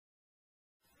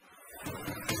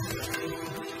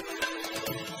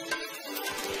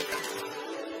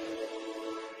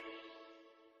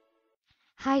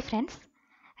Hi friends,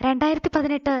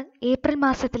 2018 April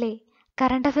മാസത്തിലെ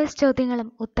current affairs ചോദ്യങ്ങളും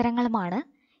ഉത്തരങ്ങളുമാണ്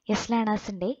yes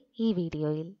ലേണേഴ്സിൻ്റെ ഈ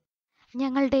വീഡിയോയിൽ.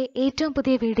 ഞങ്ങളുടെ ഏറ്റവും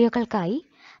പുതിയ വീഡിയോകൾക്കായി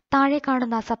താഴെ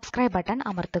കാണുന്ന സബ്സ്ക്രൈബ് ബട്ടൺ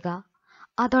അമർത്തുക.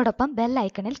 അതോടൊപ്പം ബെൽ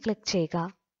ഐക്കണിൽ ക്ലിക്ക് ചെയ്യുക.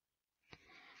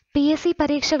 PSC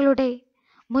പരീക്ഷകളുടെ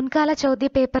മുൻകാല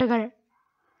ചോദ്യപേപ്പറുകൾ,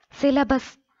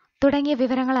 സിലബസ് തുടങ്ങിയ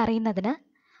വിവരങ്ങൾ അറിയുന്നതിന്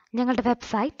ഞങ്ങളുടെ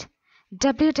വെബ്സൈറ്റ്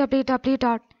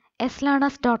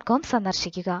www.yeslearners.com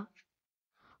സന്ദർശിക്കുക.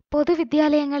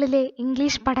 പൊതുവിദ്യാലയങ്ങളിലെ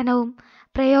ഇംഗ്ലീഷ് പഠനവും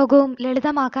പ്രയോഗവും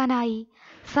ലളിതമാക്കാനായി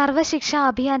സർവശിക്ഷ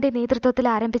അഭിയാന്റെ നേതൃത്വത്തിൽ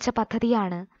ആരംഭിച്ച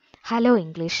പദ്ധതിയാണ് ഹലോ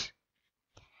ഇംഗ്ലീഷ്.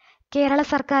 കേരള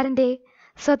സർക്കാരിന്റെ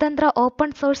സ്വതന്ത്ര ഓപ്പൺ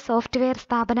സോഴ്സ് സോഫ്റ്റ്വെയർ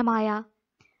സ്ഥാപനമായ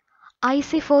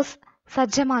ഐസിഫോസ്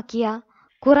സജ്ജമാക്കിയ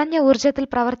കുറഞ്ഞ ഊർജത്തിൽ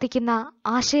പ്രവർത്തിക്കുന്ന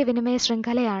ആശയവിനിമയ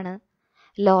ശൃംഖലയാണ്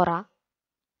ലോറ.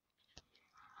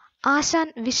 ആശാൻ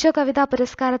വിശ്വകവിതാ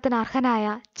പുരസ്കാരത്തിന് അർഹനായ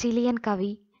ചിലിയൻ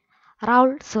കവി റൗൾ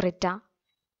സുറിറ്റ.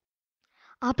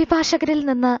 അഭിഭാഷകരിൽ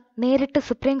നിന്ന് നേരിട്ട്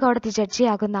സുപ്രീം കോടതി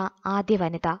ജഡ്ജിയാകുന്ന ആദ്യ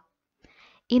വനിത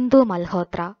ഇന്ദു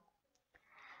മൽഹോത്ര.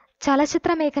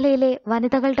 ചലച്ചിത്ര മേഖലയിലെ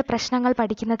വനിതകളുടെ പ്രശ്നങ്ങൾ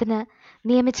പഠിക്കുന്നതിന്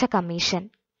നിയമിച്ച കമ്മീഷൻ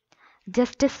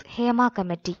ജസ്റ്റിസ് ഹേമ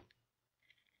കമ്മിറ്റി.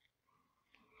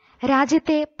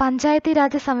 രാജ്യത്തെ പഞ്ചായത്തി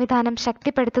രാജ് സംവിധാനം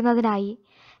ശക്തിപ്പെടുത്തുന്നതിനായി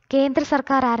കേന്ദ്ര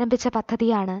സർക്കാർ ആരംഭിച്ച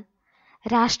പദ്ധതിയാണ്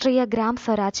രാഷ്ട്രീയ ഗ്രാം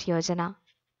സ്വരാജ് യോജന.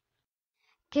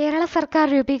 കേരള സർക്കാർ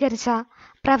രൂപീകരിച്ച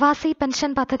പ്രവാസി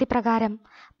പെൻഷൻ പദ്ധതി പ്രകാരം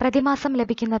പ്രതിമാസം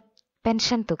ലഭിക്കുന്ന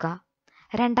പെൻഷൻ തുക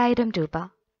 2000 രൂപ.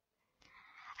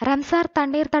 റംസാർ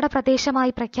തണ്ണീർത്തട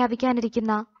പ്രദേശമായി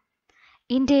പ്രഖ്യാപിക്കാനിരിക്കുന്ന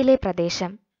ഇന്ത്യയിലെ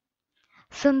പ്രദേശം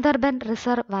സുന്ദർബൻ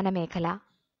റിസർവ് വനമേഖല.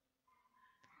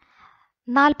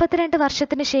 42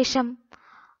 വർഷത്തിനു ശേഷം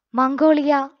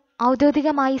മംഗോളിയ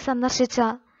ഔദ്യോഗികമായി സന്ദർശിച്ച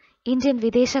ഇന്ത്യൻ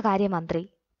വിദേശകാര്യമന്ത്രി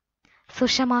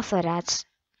സുഷമ സ്വരാജ്.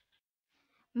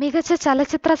 മികച്ച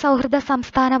ചലച്ചിത്ര സൗഹൃദ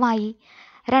സംസ്ഥാനമായി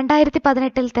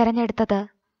 2018 തെരഞ്ഞെടുത്തത്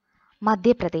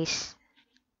മധ്യപ്രദേശ്.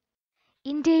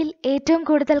 ഇന്ത്യയിൽ ഏറ്റവും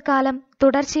കൂടുതൽ കാലം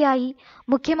തുടർച്ചയായി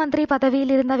മുഖ്യമന്ത്രി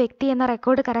പദവിയിലിരുന്ന വ്യക്തി എന്ന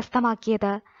റെക്കോർഡ്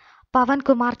കരസ്ഥമാക്കിയത്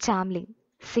Pavankumar Chamling,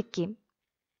 Sikkim.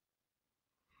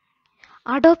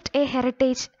 Adopt A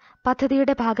heritage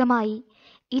പദ്ധതിയുടെ ഭാഗമായി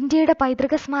ഇന്ത്യയുടെ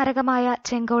പൈതൃക സ്മാരകമായ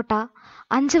ചെങ്കോട്ട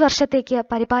 5 വർഷത്തേക്ക്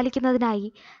പരിപാലിക്കുന്നതിനായി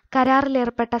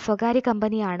കരാറിലേർപ്പെട്ട സ്വകാര്യ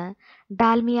കമ്പനിയാണ്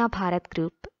ഡാൽമിയ ഭാരത്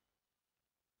ഗ്രൂപ്പ്.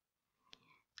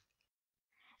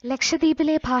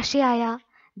 ലക്ഷദ്വീപിലെ ഭാഷയായ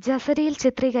ജസരിയിൽ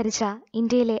ചിത്രീകരിച്ച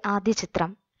ഇന്ത്യയിലെ ആദ്യ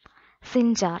ചിത്രം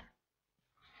സിൻജാർ.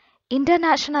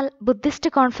 ഇന്റർനാഷണൽ ബുദ്ധിസ്റ്റ്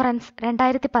കോൺഫറൻസ്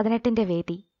 2018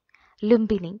 വേദി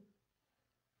ലുംബിനി.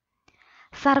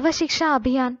 സർവശിക്ഷ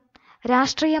അഭിയാൻ,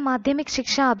 രാഷ്ട്രീയ മാധ്യമിക്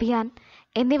ശിക്ഷാ അഭിയാൻ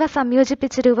എന്നിവ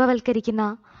സംയോജിപ്പിച്ച് രൂപവൽക്കരിക്കുന്ന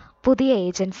പുതിയ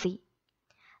ഏജൻസി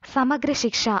സമഗ്ര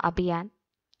ശിക്ഷാ അഭിയാൻ.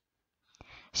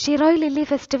 ഷിറോയ് ലില്ലി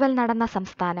ഫെസ്റ്റിവൽ നടന്ന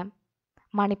സംസ്ഥാനം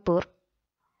മണിപ്പൂർ.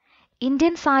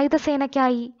 ഇന്ത്യൻ സായുധ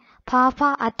സേനയ്ക്കായി ഭാഭ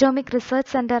അറ്റോമിക്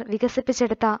റിസർച്ച് സെന്റർ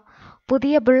വികസിപ്പിച്ചെടുത്ത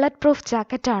പുതിയ ബുള്ളറ്റ് പ്രൂഫ്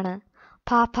ജാക്കറ്റാണ്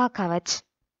ഭാഭ കവച്.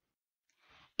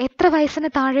 എത്ര വയസ്സിന്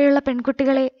താഴെയുള്ള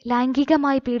പെൺകുട്ടികളെ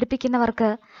ലൈംഗികമായി പീഡിപ്പിക്കുന്നവർക്ക്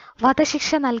വധശിക്ഷ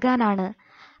നൽകാനാണ്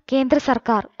കേന്ദ്ര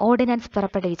സർക്കാർ ഓർഡിനൻസ്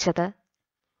പുറപ്പെടുവിച്ചത്.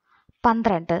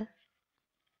 12.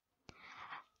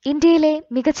 ഇന്ത്യയിലെ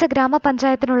മികച്ച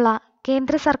ഗ്രാമപഞ്ചായത്തിനുള്ള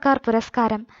കേന്ദ്ര സർക്കാർ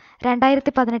പുരസ്കാരം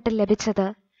 2018 ലഭിച്ചത്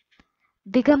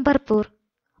ദിഗംബർപൂർ,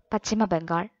 പശ്ചിമ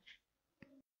ബംഗാൾ.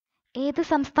 ഏത്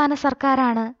സംസ്ഥാന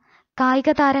സർക്കാരാണ് കായിക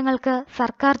താരങ്ങൾക്ക്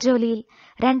സർക്കാർ ജോലിയിൽ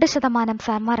 2%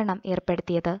 സംവരണം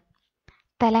ഏർപ്പെടുത്തിയത്?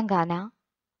 തെലങ്കാന.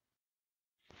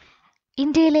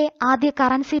 ഇന്ത്യയിലെ ആദ്യ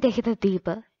കറൻസി രഹിത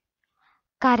ദ്വീപ്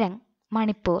കരങ്,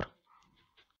 മണിപ്പൂർ.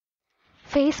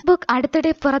 ഫേസ്ബുക്ക്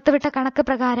അടുത്തിടെ പുറത്തുവിട്ട കണക്ക്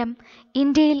പ്രകാരം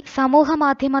ഇന്ത്യയിൽ സമൂഹ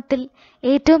മാധ്യമത്തിൽ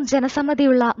ഏറ്റവും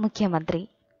ജനസമ്മതിയുള്ള മുഖ്യമന്ത്രി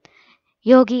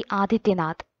യോഗി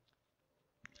ആദിത്യനാഥ്.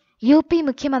 UP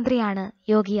മുഖ്യമന്ത്രിയാണ്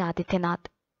യോഗി ആദിത്യനാഥ്.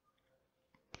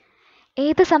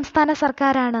 ഏത് സംസ്ഥാന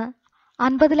സർക്കാരാണ്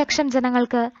 50 ലക്ഷം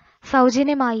ജനങ്ങൾക്ക്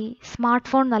സൗജന്യമായി സ്മാർട്ട്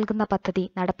ഫോൺ നൽകുന്ന പദ്ധതി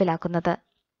നടപ്പിലാക്കുന്നത്?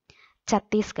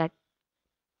 ഛത്തീസ്ഗഡ്.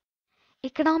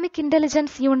 ഇക്കണോമിക്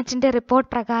ഇന്റലിജൻസ് യൂണിറ്റിന്റെ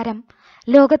റിപ്പോർട്ട് പ്രകാരം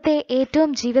ലോകത്തെ ഏറ്റവും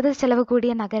ജീവിത ചെലവ്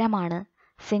കൂടിയ നഗരമാണ്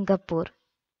സിംഗപ്പൂർ.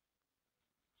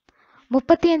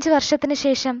 35 വർഷത്തിനു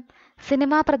ശേഷം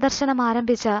സിനിമാ പ്രദർശനം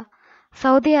ആരംഭിച്ച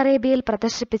സൗദി അറേബ്യയിൽ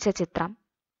പ്രദർശിപ്പിച്ച ചിത്രം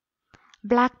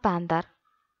Black Panther.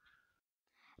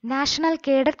 National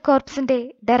cadet കോർപ്സിന്റെ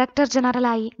director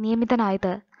ജനറലായി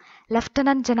നിയമിതനായത്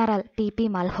lieutenant general PP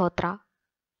Malhotra.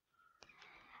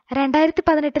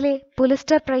 2018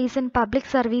 Pulitzer price in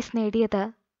public service നേടിയത്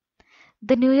the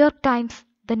New York times,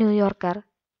 the New Yorker.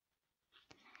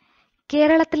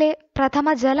 കേരളത്തിലെ പ്രഥമ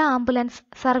ജല ആംബുലൻസ്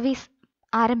സർവീസ്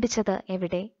ആരംഭിച്ചത്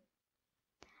എവിടെ?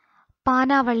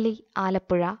 പാനാവള്ളി,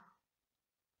 ആലപ്പുഴ.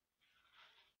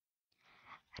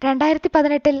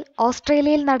 2018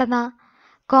 ഓസ്ട്രേലിയയിൽ നടന്ന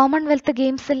കോമൺവെൽത്ത്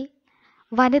ഗെയിംസിൽ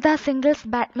വനിതാ സിംഗിൾസ്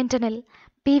ബാഡ്മിന്റണിൽ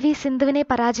PV സിന്ധുവിനെ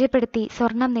പരാജയപ്പെടുത്തി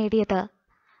സ്വർണം നേടിയത്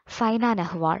സൈന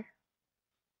നെഹ്വാൾ.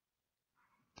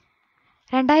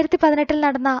 2018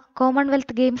 നടന്ന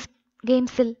കോമൺവെൽത്ത്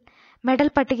ഗെയിംസിൽ മെഡൽ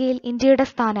പട്ടികയിൽ ഇന്ത്യയുടെ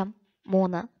സ്ഥാനം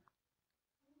 3.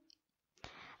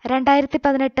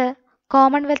 2018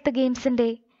 കോമൺവെൽത്ത് ഗെയിംസിന്റെ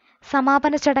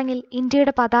സമാപന ചടങ്ങിൽ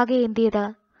ഇന്ത്യയുടെ പതാകയേന്തിയത്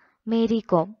മേരി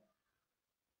കോം.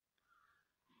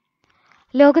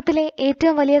 ലോകത്തിലെ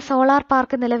ഏറ്റവും വലിയ സോളാർ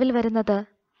പാർക്ക് നിലവിൽ വരുന്നത്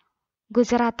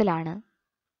ഗുജറാത്തിലാണ്.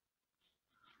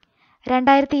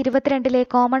 2022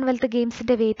 കോമൺവെൽത്ത്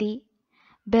ഗെയിംസിന്റെ വേദി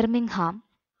ബിർമിംഗ്ഹാം.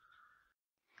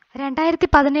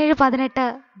 2017-18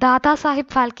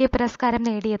 ദാദാസാഹിബ് ഫാൽക്കെ പുരസ്കാരം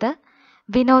നേടിയത്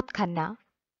വിനോദ് ഖന്ന.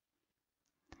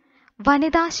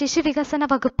 വനിതാ ശിശുവികസന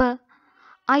വകുപ്പ്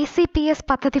ICPS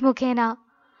പദ്ധതി മുഖേന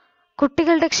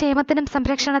കുട്ടികളുടെ ക്ഷേമത്തിനും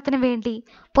സംരക്ഷണത്തിനും വേണ്ടി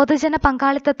പൊതുജന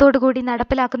പങ്കാളിത്തത്തോടുകൂടി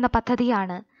നടപ്പിലാക്കുന്ന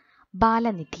പദ്ധതിയാണ്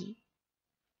ബാലനിധി.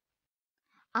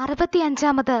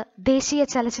 65ാമത് ദേശീയ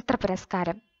ചലച്ചിത്ര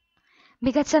പുരസ്കാരം.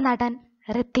 മികച്ച നടൻ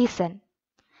ഋത്തി സെൻ.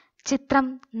 ചിത്രം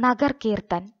നഗർ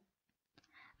കീർത്തൻ.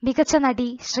 മികച്ച നടി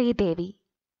ശ്രീദേവി.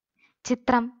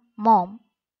 ചിത്രം മോം.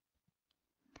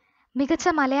 മികച്ച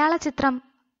മലയാള ചിത്രം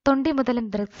തൊണ്ടിമുതലും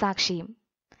ദൃക്സാക്ഷിയും.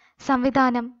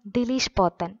 സംവിധാനം ദിലീഷ്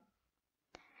പോത്തൻ.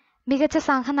 മികച്ച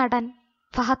സഹനടൻ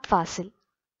ഫഹദ് ഫാസിൽ.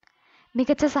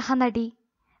 മികച്ച സഹനടി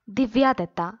ദിവ്യ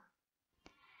ദത്ത.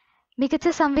 മികച്ച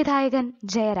സംവിധായകൻ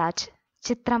ജയരാജ്.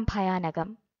 ചിത്രം ഭയാനകം.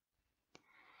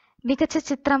 മികച്ച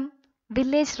ചിത്രം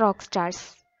വില്ലേജ് റോക്ക് സ്റ്റാർസ്.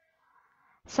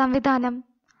 സംവിധാനം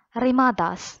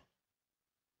റിമാദാസ്.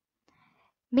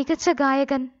 മികച്ച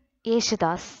ഗായകൻ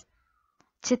യേശുദാസ്.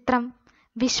 ചിത്രം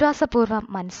വിശ്വാസപൂർവം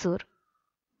മൻസൂർ.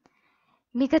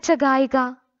 മികച്ച ഗായിക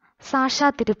സാഷ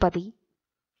തിരുപ്പതി.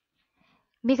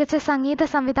 മികച്ച സംഗീത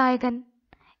സംവിധായകൻ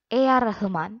AR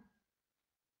റഹ്മാൻ.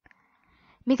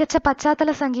 മികച്ച പശ്ചാത്തല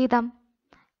സംഗീതം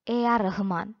AR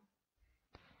റഹ്മാൻ.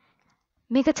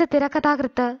 മികച്ച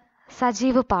തിരക്കഥാകൃത്ത്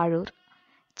സജീവ് പാഴൂർ.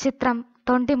 ചിത്രം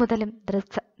തൊണ്ടിമുതലും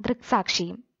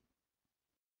ദൃക്സാക്ഷിയും.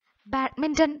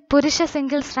 ബാഡ്മിന്റൺ പുരുഷ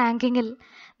സിംഗിൾസ് റാങ്കിങ്ങിൽ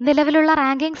നിലവിലുള്ള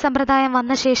റാങ്കിംഗ് സമ്പ്രദായം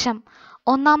വന്ന ശേഷം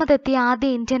ഒന്നാമതെത്തിയ ആദ്യ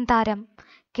ഇന്ത്യൻ താരം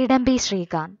കിഡംബി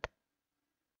ശ്രീകാന്ത്.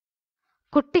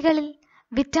 കുട്ടികളിൽ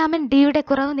വിറ്റാമിൻ ഡിയുടെ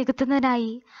കുറവ്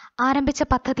നികത്തുന്നതിനായി ആരംഭിച്ച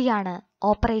പദ്ധതിയാണ്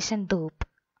ഓപ്പറേഷൻ ധൂപ്.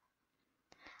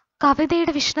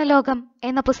 കവിതയുടെ വിഷ്ണുലോകം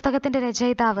എന്ന പുസ്തകത്തിന്റെ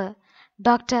രചയിതാവ്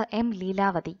ഡോക്ടർ M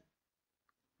ലീലാവതി.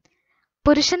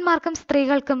 പുരുഷന്മാർക്കും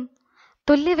സ്ത്രീകൾക്കും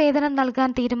തുല്യവേതനം നൽകാൻ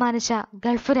തീരുമാനിച്ച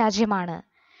ഗൾഫ് രാജ്യമാണ്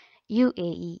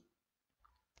UAE.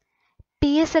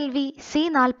 PSLV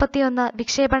C-41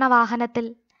 വിക്ഷേപണ വാഹനത്തിൽ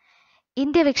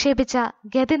ഇന്ത്യ വിക്ഷേപിച്ച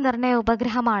ഗതി നിർണയ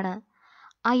ഉപഗ്രഹമാണ്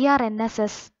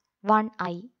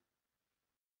IRNSS-1I.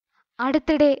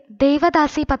 അടുത്തിടെ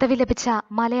ദൈവദാസി പദവി ലഭിച്ച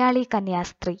മലയാളി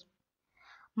കന്യാസ്ത്രീ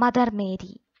മദർ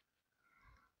മേരി.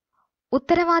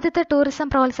 ഉത്തരവാദിത്ത ടൂറിസം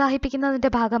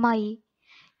പ്രോത്സാഹിപ്പിക്കുന്നതിന്റെ ഭാഗമായി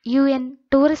UN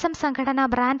ടൂറിസം സംഘടന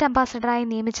ബ്രാൻഡ് അംബാസഡറായി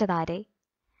നിയമിച്ചതാരെ?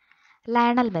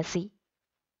 Lionel Messi.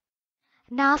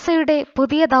 നാസയുടെ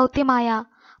പുതിയ ദൗത്യമായ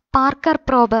പാർക്കർ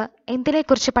പ്രോബ്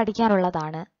എന്തിനെക്കുറിച്ച്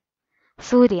പഠിക്കാനുള്ളതാണ്?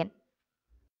 സൂര്യൻ.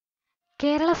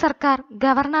 കേരള സർക്കാർ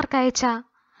ഗവർണർക്കയച്ച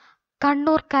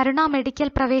കണ്ണൂർ കരുണ മെഡിക്കൽ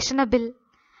പ്രവേശന ബിൽ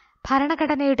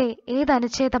ഭരണഘടനയുടെ ഏത്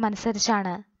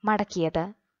അനുച്ഛേദമനുസരിച്ചാണ് മടക്കിയത്?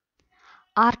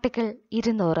 Article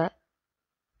 200.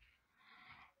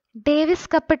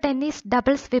 Davis cup tennis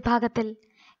doubles വിഭാഗത്തിൽ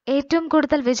ഏറ്റവും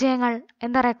കൂടുതൽ വിജയങ്ങൾ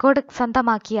എന്ന റെക്കോർഡ്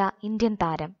സ്വന്തമാക്കിയ ഇന്ത്യൻ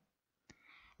താരം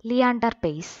ലിയാണ്ടർ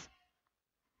പെയ്സ്.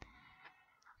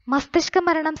 മസ്തിഷ്ക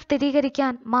മരണം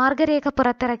സ്ഥിരീകരിക്കാൻ മാർഗരേഖ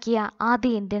പുറത്തിറക്കിയ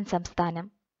ആദ്യ ഇന്ത്യൻ സംസ്ഥാനം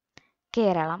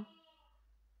കേരളം.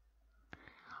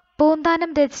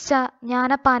 പൂന്താനം രചിച്ച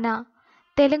ജ്ഞാനപ്പാന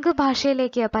തെലുങ്ക്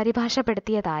ഭാഷയിലേക്ക്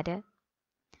പരിഭാഷപ്പെടുത്തിയതാര്?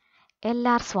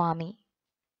 LR സ്വാമി.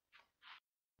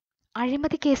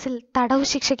 അഴിമതി കേസിൽ തടവു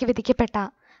ശിക്ഷയ്ക്ക് വിധിക്കപ്പെട്ട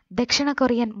ദക്ഷിണ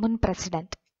കൊറിയൻ മുൻ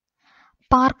president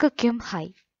park ക്യും high.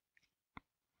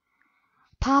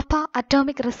 Bhabha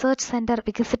atomic research centre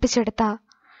വികസിപ്പിച്ചെടുത്ത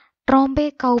ട്രോംബെ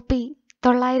കൗപ്പി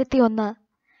 901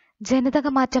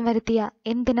 ജനിതകമാറ്റം വരുത്തിയ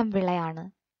എന്തിനം വിളയാണ്?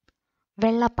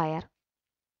 വെള്ളപ്പയർ.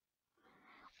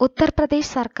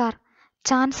 ഉത്തർപ്രദേശ് സർക്കാർ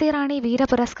ഝാൻസി റാണി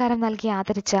വീരപുരസ്കാരം നൽകി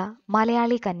ആദരിച്ച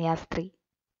മലയാളി കന്യാസ്ത്രീ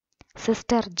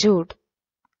സിസ്റ്റർ ജൂഡ്.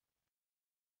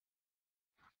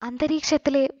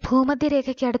 അന്തരീക്ഷത്തിലെ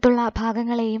ഭൂമധ്യരേഖയ്ക്കടുത്തുള്ള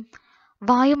ഭാഗങ്ങളെയും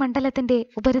വായുമണ്ഡലത്തിന്റെ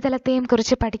ഉപരിതലത്തെയും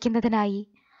കുറിച്ച് പഠിക്കുന്നതിനായി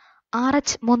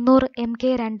RH-300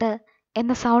 MK2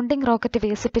 എന്ന സൗണ്ടിംഗ് റോക്കറ്റ്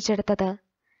വികസിപ്പിച്ചെടുത്തത്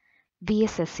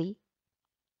VSSC.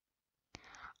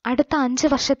 അടുത്ത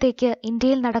 5 വർഷത്തേക്ക്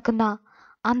ഇന്ത്യയിൽ നടക്കുന്ന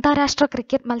അന്താരാഷ്ട്ര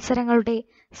ക്രിക്കറ്റ് മത്സരങ്ങളുടെ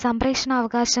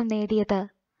സംപ്രേഷണാവകാശം നേടിയത്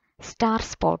star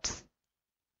sports.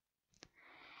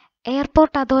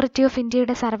 Airport authority of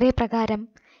ഇന്ത്യയുടെ സർവേ പ്രകാരം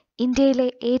ഇന്ത്യയിലെ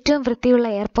ഏറ്റവും വൃത്തിയുള്ള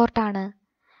എയർപോർട്ടാണ്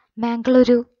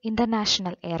മാംഗ്ലൂരു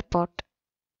ഇന്റർനാഷണൽ എയർപോർട്ട്.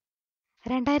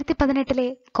 2018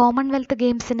 കോമൺവെൽത്ത്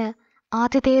ഗെയിംസിന്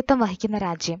ആതിഥേയത്വം വഹിക്കുന്ന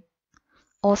രാജ്യം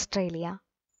ഓസ്ട്രേലിയ.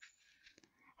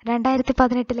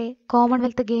 2018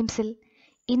 കോമൺവെൽത്ത് ഗെയിംസിൽ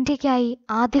ഇന്ത്യയ്ക്കായി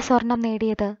ആദ്യ സ്വർണം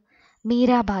നേടിയത്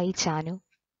മീരാഭായി ചാനു.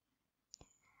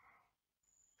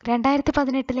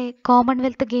 2018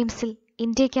 കോമൺവെൽത്ത് ഗെയിംസിൽ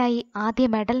ഇന്ത്യയ്ക്കായി ആദ്യ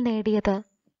മെഡൽ നേടിയത്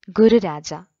ഗുരുരാജ,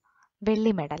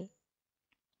 വെള്ളി മെഡൽ.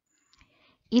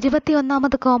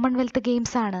 21ാമത് കോമൺവെൽത്ത്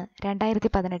ഗെയിംസാണ്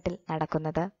 2018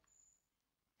 നടക്കുന്നത്.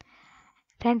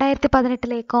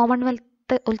 2018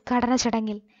 കോമൺവെൽത്ത് ഉദ്ഘാടന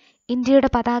ചടങ്ങിൽ ഇന്ത്യയുടെ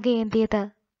പതാക ഏന്തിയത്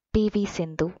PV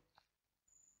സിന്ധു.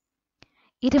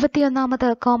 21ാമത്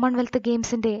കോമൺവെൽത്ത്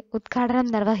ഗെയിംസിന്റെ ഉദ്ഘാടനം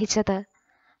നിർവഹിച്ചത്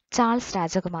ചാൾസ്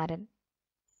രാജകുമാരൻ.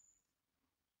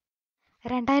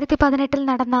 2018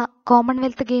 നടന്ന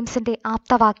കോമൺവെൽത്ത് ഗെയിംസിന്റെ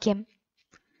ആപ്തവാക്യം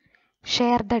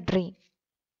share the dream.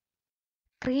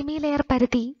 Creamy layer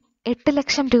പരിധി 8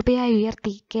 ലക്ഷം രൂപയായി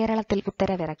ഉയർത്തി കേരളത്തിൽ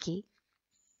ഉത്തരവിറക്കി.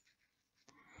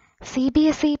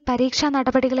 CBSE പരീക്ഷാ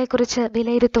നടപടികളെക്കുറിച്ച്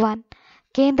വിലയിരുത്തുവാൻ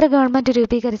കേന്ദ്ര ഗവൺമെന്റ്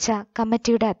രൂപീകരിച്ച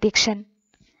കമ്മിറ്റിയുടെ അധ്യക്ഷൻ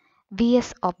VS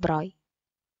ഒബ്രോയ്.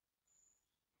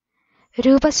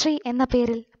 രൂപശ്രീ എന്ന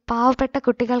പേരിൽ പാവപ്പെട്ട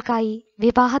കുട്ടികൾക്കായി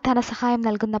വിവാഹ ധനസഹായം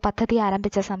നൽകുന്ന പദ്ധതി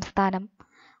ആരംഭിച്ച സംസ്ഥാനം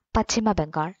പശ്ചിമ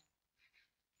ബംഗാൾ.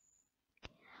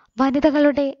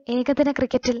 വനിതകളുടെ ഏകദിന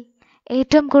ക്രിക്കറ്റിൽ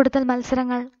ഏറ്റവും കൂടുതൽ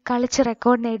മത്സരങ്ങൾ കളിച്ച്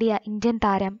റെക്കോർഡ് നേടിയ ഇന്ത്യൻ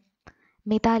താരം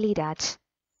മിതാലി രാജ്.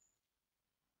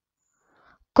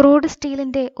 ക്രൂഡ്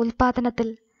സ്റ്റീലിന്റെ ഉൽപാദനത്തിൽ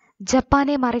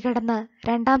ജപ്പാനെ മറികടന്ന്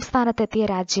 2ാം സ്ഥാനത്തെത്തിയ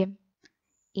രാജ്യം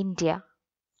ഇന്ത്യ.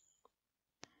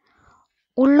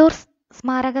 ഉള്ളൂർ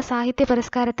സ്മാരക സാഹിത്യ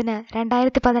പുരസ്കാരത്തിന്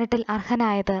 2018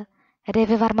 അർഹനായത്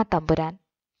രവിവർമ്മ തമ്പുരാൻ.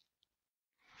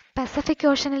 പസഫിക്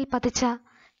ഓഷനിൽ പതിച്ച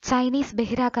ചൈനീസ്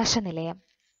ബഹിരാകാശ നിലയം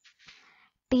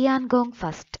ടിയാൻഗോങ്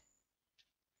ഫസ്റ്റ്.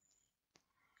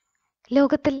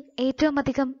 ലോകത്തിൽ ഏറ്റവും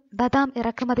അധികം ബദാം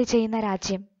ഇറക്കുമതി ചെയ്യുന്ന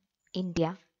രാജ്യം India.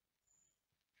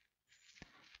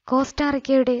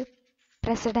 കോസ്റ്റാറിക്കയുടെ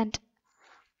president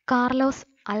Carlos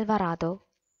അൽവറാദോ.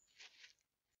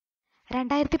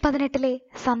 2018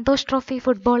 Santhosh trophy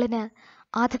ഫുട്ബോളിന്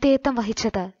ആതിഥേയത്വം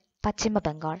വഹിച്ചത് പശ്ചിമ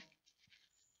ബംഗാൾ.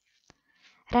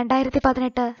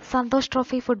 2018 സന്തോഷ്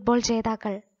ട്രോഫി ഫുട്ബോൾ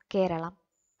ജേതാക്കൾ കേരളം,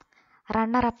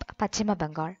 റണ്ണറപ്പ് പശ്ചിമ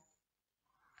ബംഗാൾ.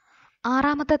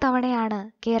 6ാമത്തെ തവണയാണ്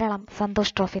കേരളം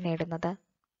സന്തോഷ് ട്രോഫി നേടുന്നത്.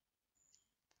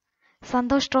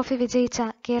 സന്തോഷ് ട്രോഫി വിജയിച്ച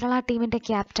കേരള ടീമിന്റെ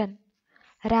ക്യാപ്റ്റൻ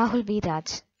രാഹുൽ വി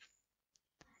രാജ്.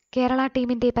 കേരള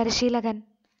ടീമിന്റെ പരിശീലകൻ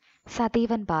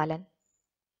സതീവൻ ബാലൻ.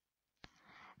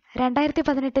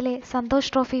 2018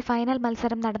 സന്തോഷ് ട്രോഫി ഫൈനൽ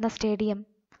മത്സരം നടന്ന stadium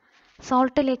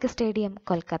Salt Lake Stadium,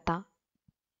 Kolkata.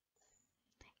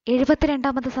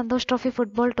 72ാമത് Santhosh trophy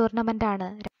football ടൂർണമെന്റാണ്.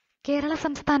 Kerala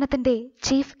സംസ്ഥാനത്തിന്റെ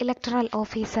chief electoral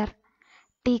officer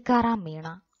Tikaram Meena.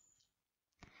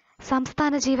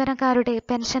 സംസ്ഥാന ജീവനക്കാരുടെ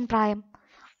പെൻഷൻ പ്രായം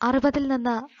 60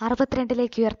 നിന്ന്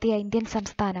 62 ഉയർത്തിയ ഇന്ത്യൻ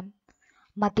സംസ്ഥാനം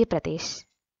മധ്യപ്രദേശ്.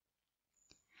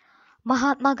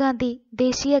 മഹാത്മാഗാന്ധി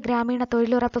ദേശീയ ഗ്രാമീണ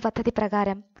തൊഴിലുറപ്പ് പദ്ധതി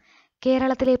പ്രകാരം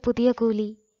കേരളത്തിലെ പുതിയ കൂലി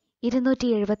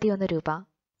 271 രൂപ.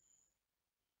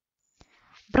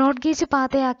 ബ്രോഡ്ഗേജ്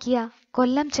പാതയാക്കിയ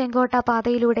കൊല്ലം ചെങ്കോട്ട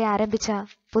പാതയിലൂടെ ആരംഭിച്ച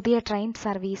പുതിയ ട്രെയിൻ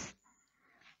സർവീസ്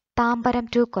താമ്പരം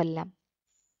ടു കൊല്ലം.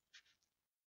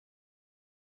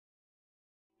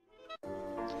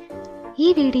 ഈ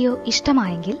വീഡിയോ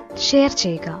ഇഷ്ടമായെങ്കിൽ ഷെയർ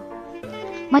ചെയ്യുക.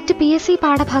 മറ്റ് PSC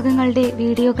പാഠഭാഗങ്ങളുടെ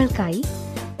വീഡിയോകൾക്കായി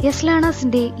യെസ്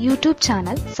ലേണേഴ്സിന്റെ യൂട്യൂബ്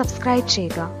ചാനൽ സബ്സ്ക്രൈബ്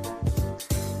ചെയ്യുക.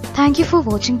 Thank you for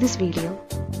watching this video.